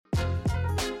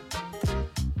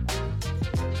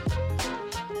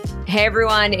Hey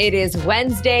everyone, it is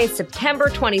Wednesday, September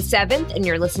 27th, and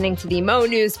you're listening to the Mo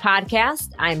News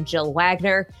Podcast. I'm Jill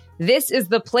Wagner. This is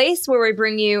the place where we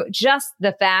bring you just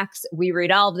the facts. We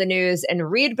read all of the news and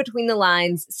read between the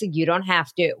lines so you don't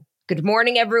have to. Good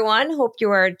morning, everyone. Hope you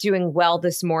are doing well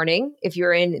this morning. If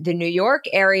you're in the New York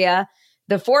area,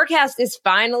 the forecast is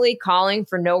finally calling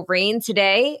for no rain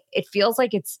today. It feels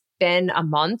like it's been a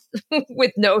month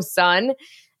with no sun.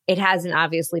 It hasn't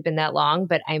obviously been that long,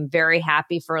 but I'm very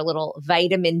happy for a little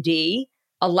vitamin D.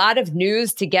 A lot of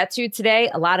news to get to today,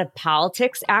 a lot of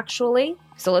politics, actually.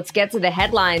 So let's get to the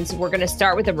headlines. We're going to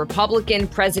start with a Republican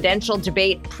presidential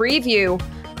debate preview.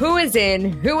 Who is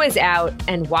in, who is out,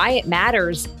 and why it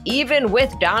matters, even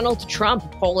with Donald Trump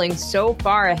polling so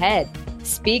far ahead.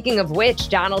 Speaking of which,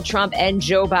 Donald Trump and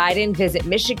Joe Biden visit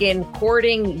Michigan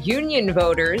courting union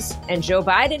voters, and Joe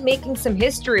Biden making some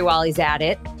history while he's at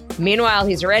it. Meanwhile,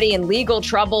 he's already in legal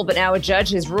trouble, but now a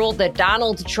judge has ruled that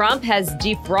Donald Trump has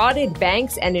defrauded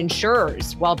banks and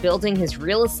insurers while building his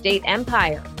real estate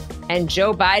empire. And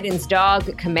Joe Biden's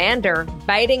dog, Commander,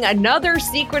 biting another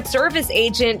Secret Service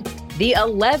agent, the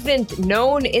 11th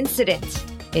known incident.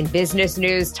 In business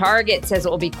news, Target says it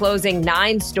will be closing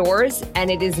 9 stores, and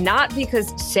it is not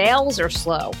because sales are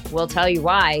slow. We'll tell you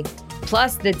why.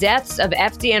 Plus, the deaths of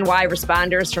FDNY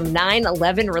responders from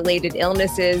 9/11 related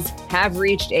illnesses have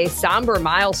reached a somber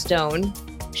milestone.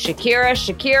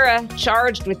 Shakira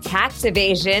charged with tax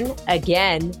evasion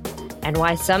again, and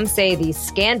why some say the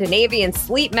Scandinavian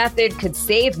sleep method could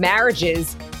save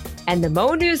marriages, and the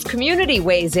Mo News community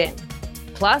weighs in.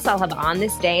 Plus, I'll have On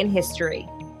This Day in History.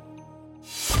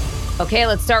 Okay,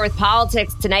 let's start with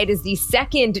politics. Tonight is the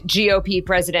second GOP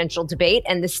presidential debate,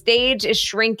 and the stage is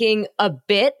shrinking a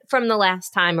bit from the last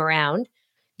time around.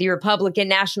 The Republican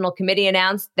National Committee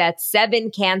announced that 7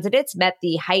 candidates met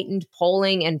the heightened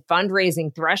polling and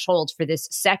fundraising threshold for this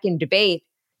second debate.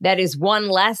 That is 1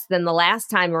 less than the last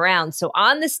time around. So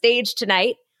on the stage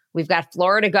tonight, we've got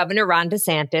Florida Governor Ron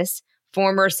DeSantis,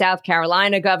 former South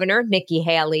Carolina Governor Nikki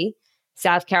Haley,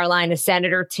 South Carolina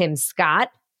Senator Tim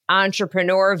Scott,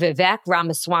 entrepreneur Vivek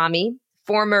Ramaswamy,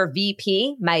 former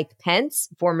VP Mike Pence,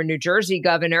 former New Jersey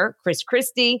Governor Chris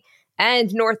Christie,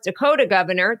 and North Dakota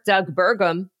Governor Doug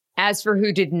Burgum. As for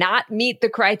who did not meet the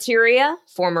criteria,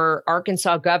 former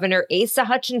Arkansas Governor Asa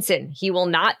Hutchinson. He will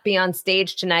not be on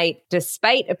stage tonight,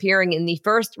 despite appearing in the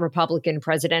first Republican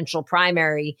presidential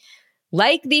primary.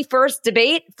 Like the first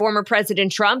debate, former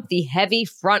President Trump, the heavy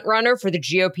frontrunner for the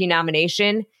GOP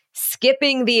nomination,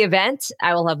 skipping the event.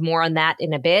 I will have more on that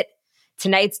in a bit.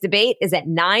 Tonight's debate is at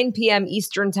 9 p.m.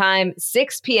 Eastern Time,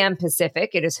 6 p.m. Pacific.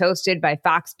 It is hosted by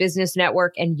Fox Business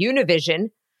Network and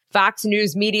Univision. Fox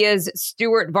News Media's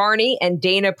Stuart Varney and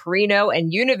Dana Perino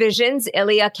and Univision's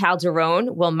Ilia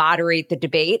Calderon will moderate the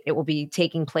debate. It will be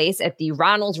taking place at the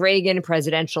Ronald Reagan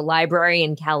Presidential Library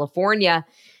in California.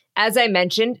 As I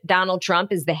mentioned, Donald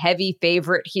Trump is the heavy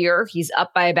favorite here. He's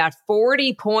up by about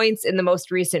 40 points in the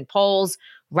most recent polls.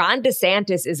 Ron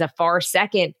DeSantis is a far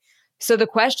second. So the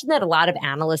question that a lot of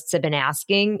analysts have been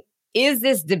asking, is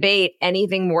this debate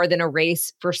anything more than a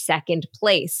race for second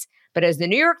place? But as the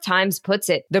New York Times puts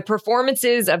it, the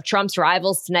performances of Trump's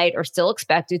rivals tonight are still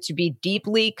expected to be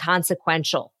deeply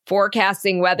consequential,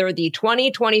 forecasting whether the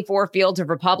 2024 field of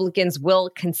Republicans will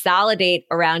consolidate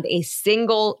around a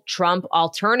single Trump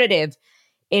alternative.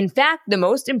 In fact, the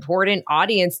most important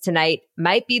audience tonight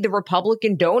might be the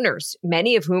Republican donors,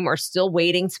 many of whom are still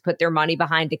waiting to put their money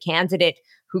behind a candidate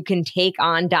who can take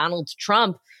on Donald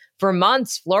Trump. For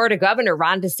months, Florida Governor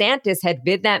Ron DeSantis had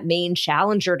been that main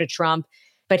challenger to Trump,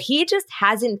 but he just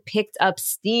hasn't picked up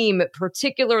steam,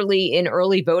 particularly in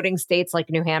early voting states like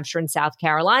New Hampshire and South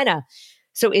Carolina.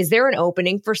 So is there an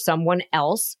opening for someone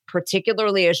else,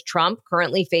 particularly as Trump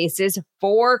currently faces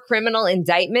 4 criminal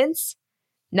indictments?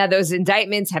 Now, those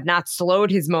indictments have not slowed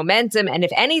his momentum, and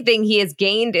if anything, he has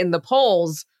gained in the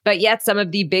polls, but yet some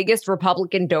of the biggest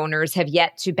Republican donors have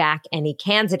yet to back any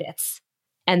candidates.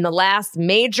 And the last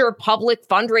major public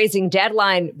fundraising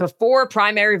deadline before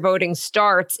primary voting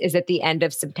starts is at the end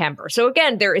of September. So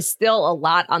again, there is still a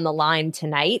lot on the line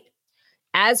tonight.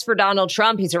 As for Donald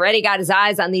Trump, he's already got his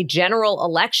eyes on the general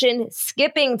election,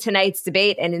 skipping tonight's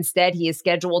debate, and instead he is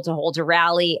scheduled to hold a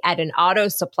rally at an auto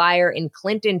supplier in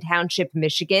Clinton Township,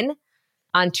 Michigan.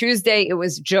 On Tuesday, it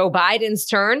was Joe Biden's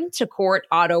turn to court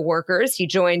auto workers. He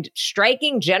joined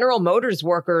striking General Motors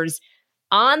workers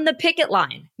on the picket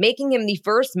line, making him the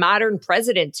first modern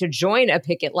president to join a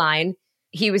picket line.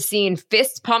 He was seen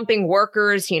fist-pumping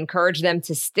workers. He encouraged them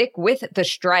to stick with the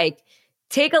strike.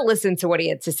 Take a listen to what he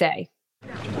had to say.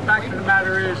 The fact of the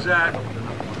matter is that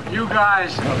you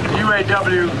guys,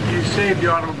 UAW, you saved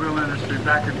the automobile industry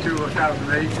back in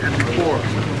 2008 and before.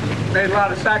 made a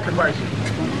lot of sacrifices,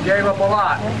 gave up a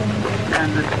lot,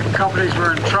 and the companies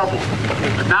were in trouble.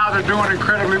 But now they're doing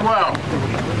incredibly well.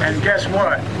 And guess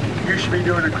what? You should be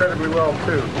doing incredibly well,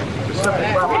 too. The simple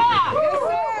proposition.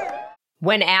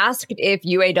 When asked if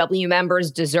UAW members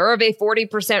deserve a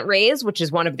 40% raise, which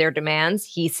is one of their demands,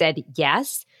 he said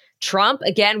yes. Trump,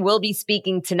 again, will be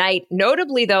speaking tonight,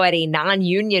 notably, though, at a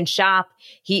non-union shop.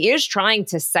 He is trying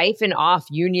to siphon off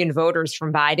union voters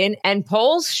from Biden, and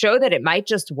polls show that it might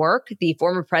just work. The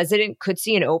former president could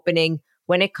see an opening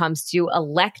when it comes to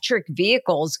electric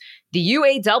vehicles. The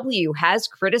UAW has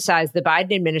criticized the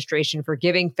Biden administration for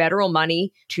giving federal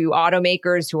money to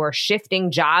automakers who are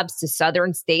shifting jobs to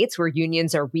southern states where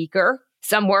unions are weaker.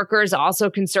 Some workers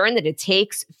also concerned that it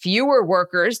takes fewer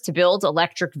workers to build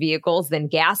electric vehicles than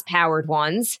gas-powered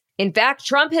ones. In fact,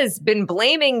 Trump has been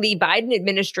blaming the Biden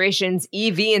administration's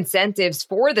EV incentives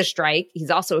for the strike. He's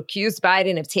also accused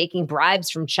Biden of taking bribes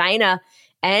from China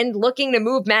and looking to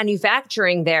move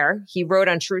manufacturing there. He wrote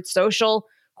on Truth Social,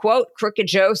 quote, "Crooked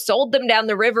Joe sold them down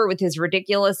the river with his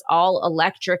ridiculous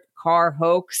all-electric car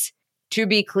hoax." To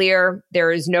be clear,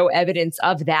 there is no evidence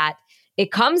of that. It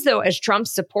comes, though, as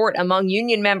Trump's support among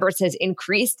union members has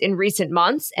increased in recent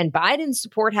months and Biden's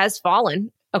support has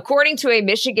fallen. According to a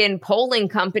Michigan polling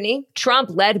company,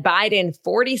 Trump led Biden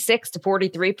 46 to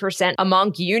 43%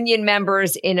 among union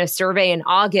members in a survey in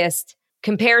August,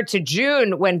 compared to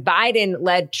June when Biden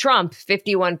led Trump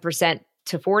 51%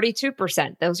 to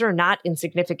 42%. Those are not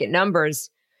insignificant numbers.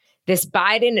 This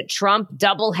Biden-Trump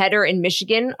doubleheader in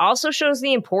Michigan also shows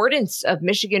the importance of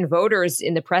Michigan voters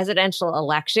in the presidential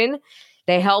election.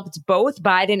 They helped both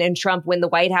Biden and Trump win the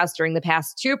White House during the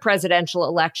past two presidential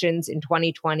elections in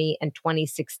 2020 and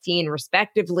 2016,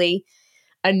 respectively.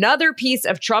 Another piece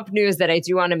of Trump news that I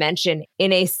do want to mention,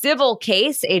 in a civil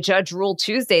case, a judge ruled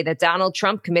Tuesday that Donald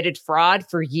Trump committed fraud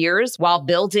for years while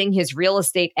building his real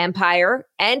estate empire,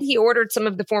 and he ordered some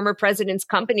of the former president's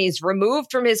companies removed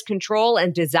from his control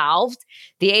and dissolved.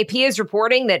 The AP is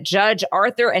reporting that Judge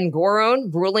Arthur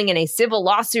Engoron, ruling in a civil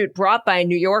lawsuit brought by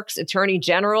New York's Attorney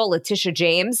General Letitia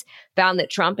James, found that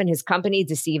Trump and his company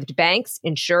deceived banks,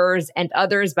 insurers, and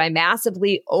others by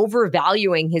massively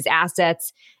overvaluing his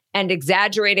assets and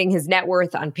exaggerating his net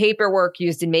worth on paperwork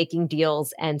used in making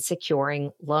deals and securing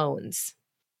loans.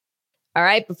 All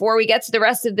right, before we get to the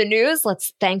rest of the news,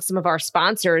 let's thank some of our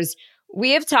sponsors.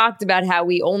 We have talked about how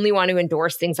we only want to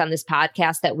endorse things on this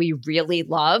podcast that we really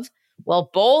love. Well,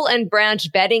 Boll and Branch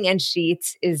bedding and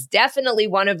sheets is definitely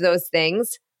one of those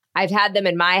things. I've had them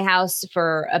in my house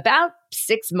for about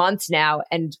 6 months now,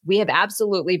 and we have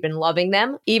absolutely been loving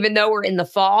them. Even though we're in the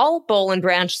fall, Boll and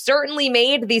Branch certainly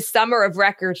made the summer of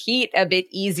record heat a bit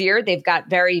easier. They've got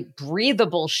very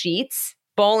breathable sheets.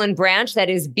 Boll and Branch, that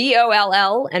is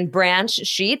Boll and Branch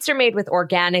sheets, are made with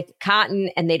organic cotton,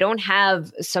 and they don't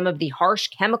have some of the harsh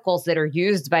chemicals that are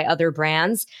used by other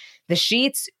brands. The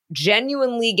sheets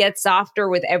genuinely get softer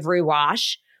with every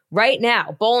wash. Right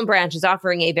now, Boll & Branch is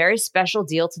offering a very special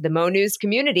deal to the Mo News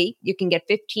community. You can get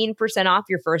 15% off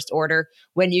your first order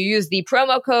when you use the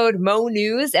promo code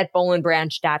MONews at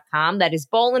bollandbranch.com. That is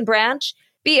Boll & Branch,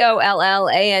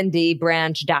 BOLLAND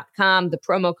branch.com. The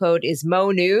promo code is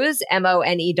MONews,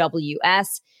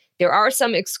 MONEWS. There are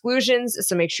some exclusions,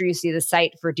 so make sure you see the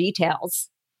site for details.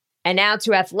 And now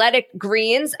to Athletic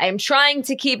Greens. I'm trying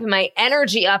to keep my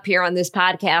energy up here on this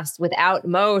podcast without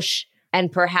Moshe. And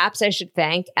perhaps I should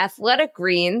thank Athletic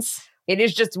Greens. It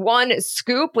is just one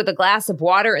scoop with a glass of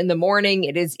water in the morning.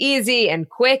 It is easy and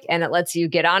quick, and it lets you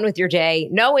get on with your day,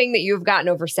 knowing that you've gotten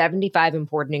over 75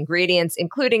 important ingredients,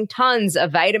 including tons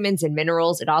of vitamins and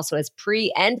minerals. It also has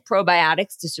pre- and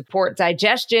probiotics to support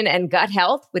digestion and gut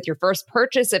health. With your first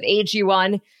purchase of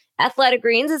AG1, Athletic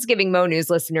Greens is giving Mo News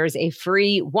listeners a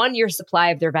free 1-year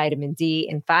supply of their vitamin D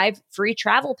and 5 free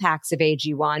travel packs of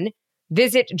AG1.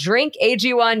 Visit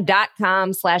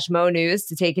drinkag1.com/MoNews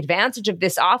to take advantage of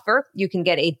this offer. You can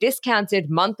get a discounted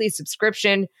monthly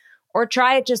subscription or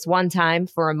try it just one time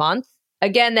for a month.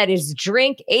 Again, that is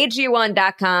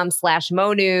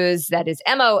drinkag1.com/MoNews. That is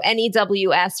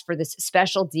MONEWS for this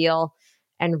special deal,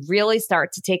 and really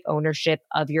start to take ownership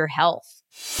of your health.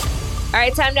 All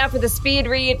right, time now for the speed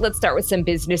read. Let's start with some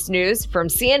business news from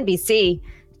CNBC.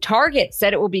 Target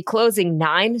said it will be closing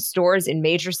 9 stores in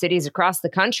major cities across the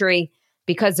country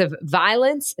because of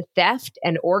violence, theft,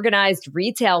 and organized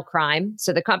retail crime.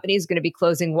 So the company is going to be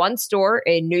closing 1 store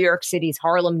in New York City's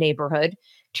Harlem neighborhood,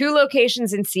 2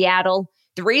 locations in Seattle,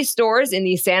 3 stores in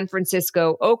the San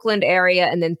Francisco, Oakland area,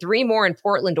 and then 3 more in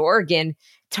Portland, Oregon.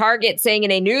 Target saying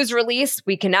in a news release,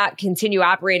 we cannot continue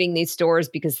operating these stores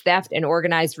because theft and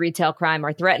organized retail crime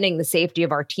are threatening the safety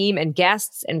of our team and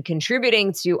guests and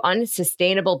contributing to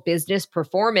unsustainable business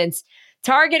performance.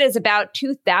 Target is about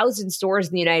 2,000 stores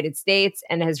in the United States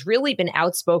and has really been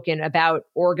outspoken about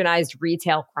organized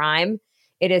retail crime.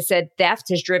 It has said theft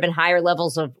has driven higher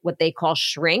levels of what they call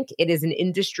shrink. It is an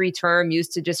industry term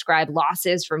used to describe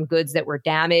losses from goods that were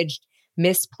damaged,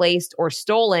 misplaced, or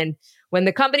stolen. When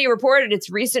the company reported its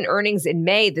recent earnings in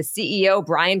May, the CEO,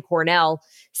 Brian Cornell,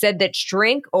 said that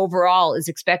shrink overall is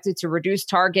expected to reduce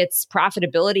Target's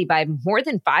profitability by more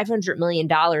than $500 million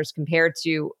compared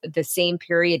to the same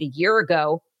period a year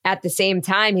ago. At the same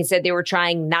time, he said they were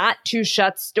trying not to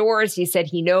shut stores. He said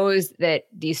he knows that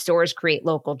these stores create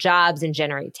local jobs and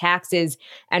generate taxes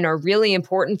and are really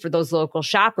important for those local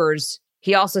shoppers.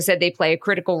 He also said they play a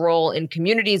critical role in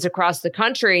communities across the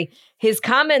country. His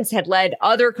comments had led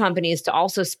other companies to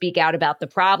also speak out about the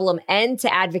problem and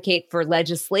to advocate for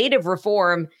legislative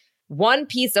reform. One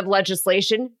piece of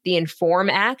legislation, the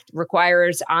Inform Act,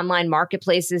 requires online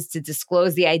marketplaces to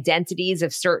disclose the identities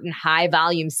of certain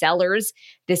high-volume sellers.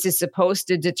 This is supposed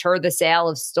to deter the sale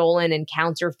of stolen and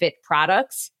counterfeit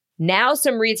products. Now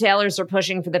some retailers are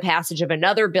pushing for the passage of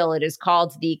another bill. It is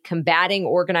called the Combating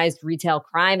Organized Retail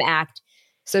Crime Act.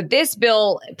 So this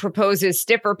bill proposes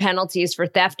stiffer penalties for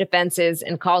theft offenses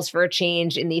and calls for a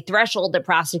change in the threshold that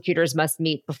prosecutors must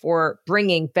meet before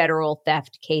bringing federal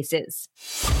theft cases.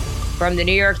 From the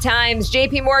New York Times,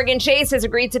 JP Morgan Chase has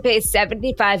agreed to pay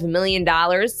 $75 million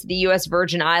to the U.S.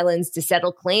 Virgin Islands to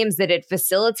settle claims that it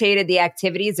facilitated the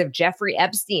activities of Jeffrey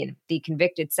Epstein, the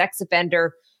convicted sex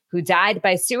offender who died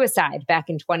by suicide back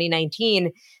in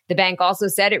 2019. The bank also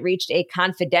said it reached a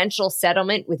confidential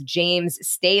settlement with James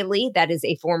Staley, that is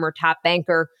a former top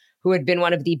banker who had been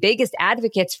one of the biggest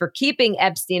advocates for keeping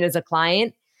Epstein as a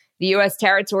client. The U.S.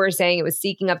 territory saying it was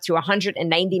seeking up to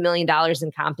 $190 million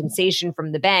in compensation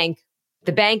from the bank.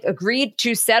 The bank agreed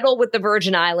to settle with the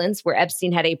Virgin Islands, where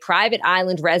Epstein had a private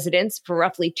island residence for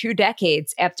roughly 2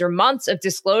 decades, after months of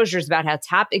disclosures about how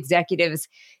top executives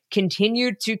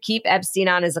continued to keep Epstein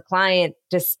on as a client,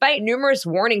 despite numerous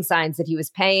warning signs that he was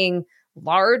paying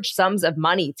large sums of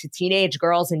money to teenage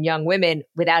girls and young women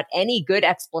without any good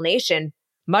explanation.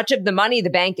 Much of the money the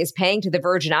bank is paying to the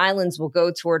Virgin Islands will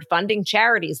go toward funding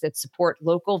charities that support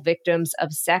local victims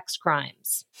of sex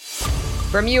crimes.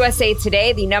 From USA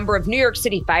Today, the number of New York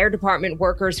City Fire Department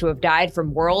workers who have died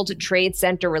from World Trade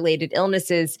Center-related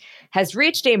illnesses has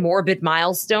reached a morbid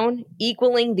milestone,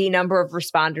 equaling the number of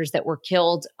responders that were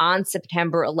killed on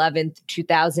September 11th,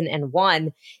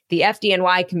 2001. The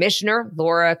FDNY commissioner,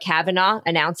 Laura Kavanaugh,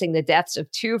 announcing the deaths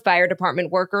of 2 fire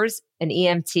department workers, an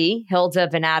EMT, Hilda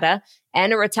Venata,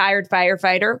 and a retired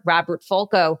firefighter, Robert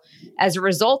Fulco, as a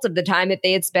result of the time that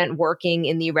they had spent working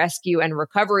in the rescue and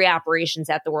recovery operations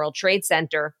at the World Trade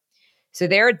Center. So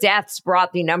their deaths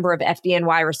brought the number of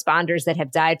FDNY responders that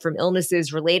have died from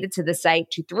illnesses related to the site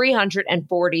to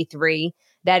 343.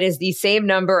 That is the same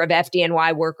number of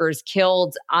FDNY workers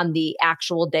killed on the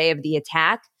actual day of the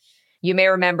attack. You may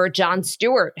remember Jon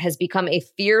Stewart has become a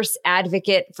fierce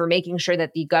advocate for making sure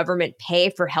that the government pay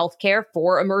for healthcare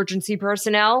for emergency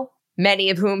personnel,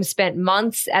 many of whom spent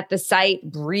months at the site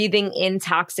breathing in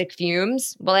toxic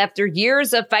fumes. Well, after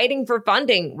years of fighting for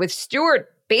funding, with Stewart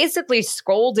basically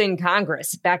scolding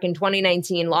Congress back in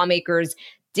 2019, lawmakers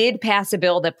did pass a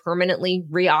bill that permanently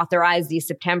reauthorized the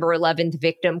September 11th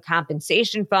Victim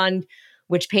Compensation Fund,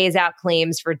 which pays out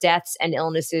claims for deaths and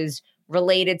illnesses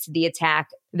related to the attack.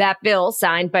 That bill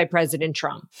signed by President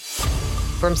Trump.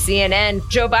 From CNN,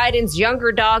 Joe Biden's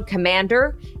younger dog,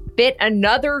 Commander, bit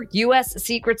another U.S.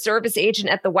 Secret Service agent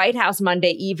at the White House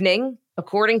Monday evening.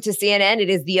 According to CNN, it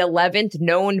is the 11th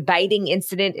known biting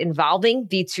incident involving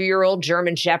the 2-year-old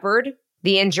German Shepherd.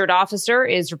 The injured officer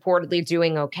is reportedly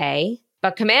doing okay.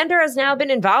 But Commander has now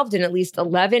been involved in at least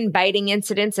 11 biting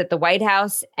incidents at the White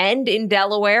House and in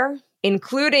Delaware,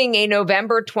 including a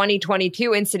November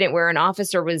 2022 incident where an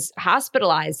officer was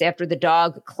hospitalized after the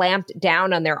dog clamped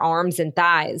down on their arms and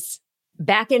thighs.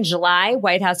 Back in July,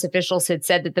 White House officials had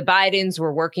said that the Bidens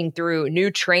were working through new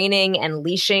training and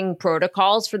leashing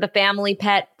protocols for the family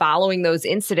pet following those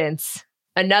incidents.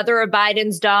 Another of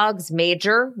Biden's dogs,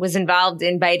 Major, was involved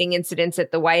in biting incidents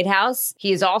at the White House.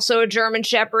 He is also a German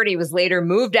Shepherd. He was later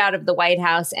moved out of the White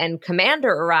House, and Commander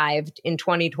arrived in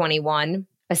 2021.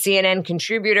 A CNN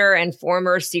contributor and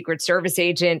former Secret Service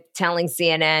agent telling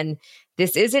CNN,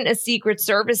 this isn't a Secret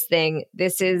Service thing.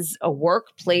 This is a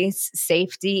workplace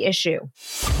safety issue.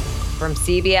 From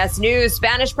CBS News,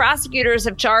 Spanish prosecutors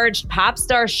have charged pop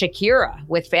star Shakira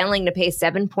with failing to pay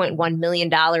 $7.1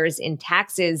 million in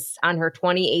taxes on her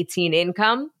 2018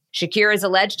 income. Shakira is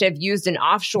alleged to have used an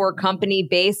offshore company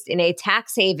based in a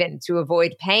tax haven to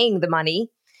avoid paying the money.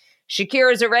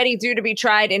 Shakira is already due to be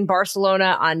tried in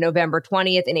Barcelona on November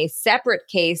 20th in a separate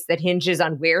case that hinges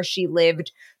on where she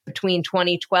lived between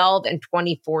 2012 and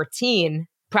 2014.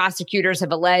 Prosecutors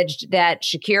have alleged that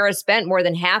Shakira spent more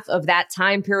than half of that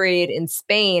time period in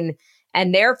Spain,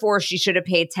 and therefore she should have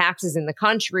paid taxes in the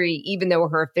country, even though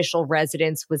her official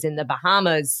residence was in the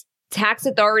Bahamas. Tax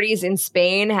authorities in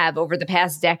Spain have, over the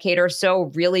past decade or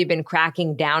so, really been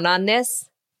cracking down on this.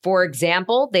 For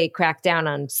example, they cracked down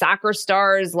on soccer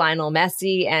stars Lionel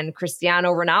Messi and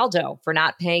Cristiano Ronaldo for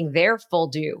not paying their full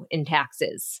due in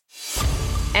taxes.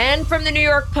 And from the New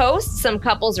York Post, some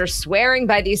couples are swearing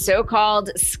by the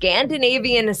so-called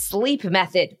Scandinavian sleep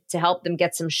method to help them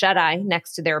get some shut-eye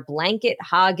next to their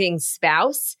blanket-hogging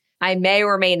spouse. I may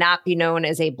or may not be known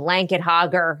as a blanket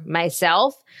hogger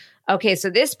myself. Okay, so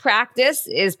this practice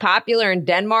is popular in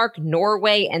Denmark,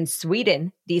 Norway, and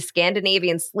Sweden. The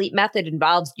Scandinavian sleep method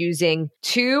involves using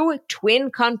 2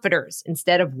 twin comforters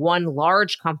instead of 1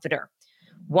 large comforter.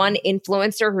 One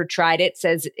influencer who tried it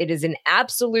says it is an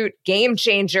absolute game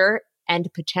changer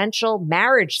and potential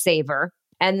marriage saver.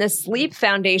 And the Sleep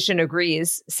Foundation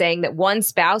agrees, saying that one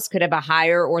spouse could have a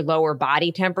higher or lower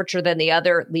body temperature than the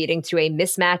other, leading to a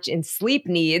mismatch in sleep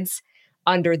needs.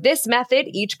 Under this method,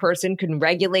 each person can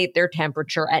regulate their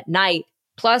temperature at night.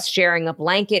 Plus, sharing a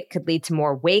blanket could lead to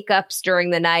more wake-ups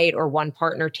during the night or one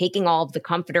partner taking all of the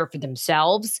comforter for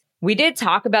themselves. We did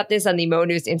talk about this on the Mo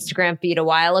News Instagram feed a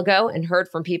while ago and heard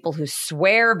from people who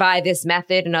swear by this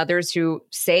method and others who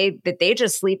say that they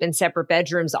just sleep in separate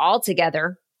bedrooms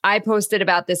altogether. I posted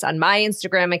about this on my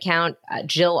Instagram account,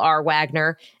 Jill R.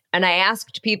 Wagner, and I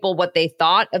asked people what they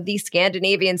thought of the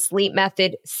Scandinavian sleep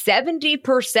method.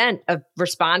 70% of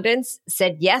respondents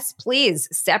said, yes, please,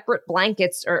 separate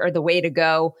blankets are the way to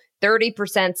go.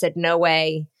 30% said, no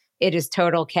way, it is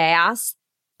total chaos.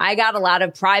 I got a lot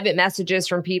of private messages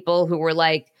from people who were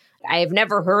like, I have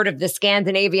never heard of the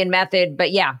Scandinavian method,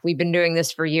 but yeah, we've been doing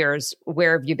this for years.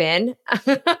 Where have you been?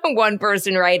 One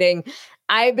person writing,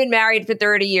 I've been married for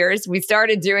 30 years. We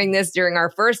started doing this during our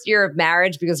first year of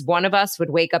marriage because one of us would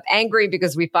wake up angry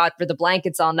because we fought for the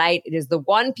blankets all night. It is the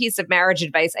one piece of marriage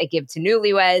advice I give to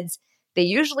newlyweds. They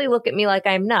usually look at me like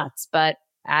I'm nuts, but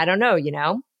I don't know, you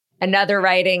know? Another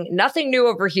writing, nothing new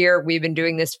over here. We've been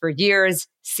doing this for years.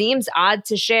 Seems odd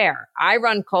to share. I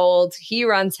run cold, he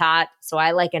runs hot, so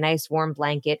I like a nice warm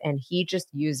blanket and he just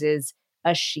uses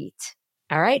a sheet.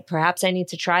 All right, perhaps I need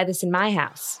to try this in my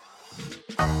house.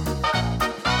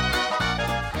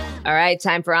 All right,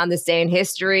 time for On This Day in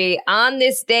History. On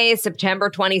this day,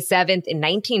 September 27th in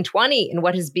 1920, in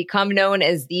what has become known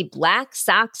as the Black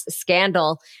Sox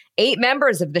Scandal, 8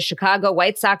 members of the Chicago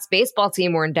White Sox baseball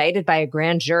team were indicted by a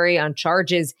grand jury on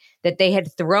charges that they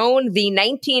had thrown the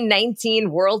 1919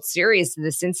 World Series to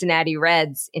the Cincinnati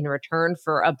Reds in return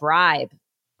for a bribe.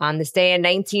 On this day in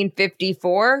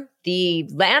 1954, the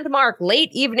landmark late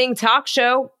evening talk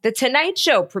show, The Tonight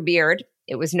Show, premiered.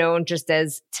 It was known just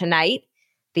as Tonight.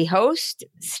 The host,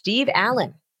 Steve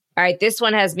Allen. All right, this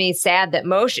one has me sad that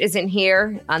Moshe isn't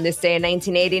here. On this day in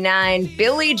 1989,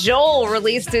 Billy Joel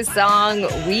released his song,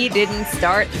 We Didn't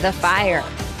Start the Fire.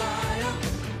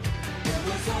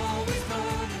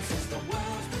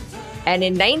 And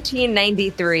in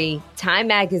 1993, Time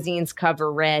Magazine's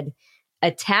cover read,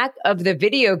 Attack of the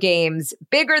Video Games,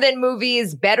 bigger than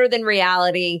movies, better than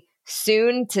reality,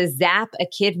 soon to zap a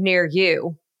kid near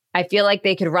you. I feel like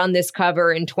they could run this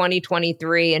cover in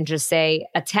 2023 and just say,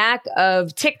 Attack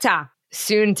of TikTok,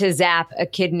 soon to zap a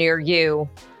kid near you.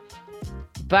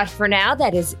 But for now,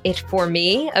 that is it for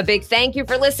me. A big thank you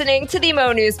for listening to the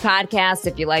Mo News Podcast.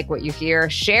 If you like what you hear,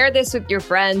 share this with your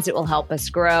friends. It will help us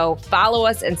grow. Follow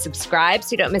us and subscribe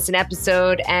so you don't miss an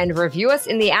episode, and review us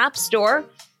in the App Store.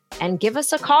 And give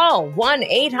us a call,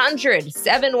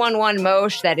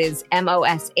 1-800-711-MOSH, that is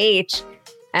MOSH.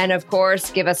 And of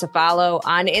course, give us a follow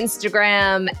on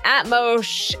Instagram at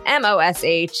Mosh,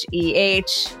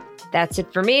 MOSHEH. That's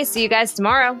it for me. See you guys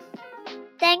tomorrow.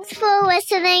 Thanks for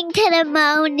listening to the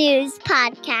Mo News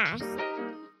Podcast.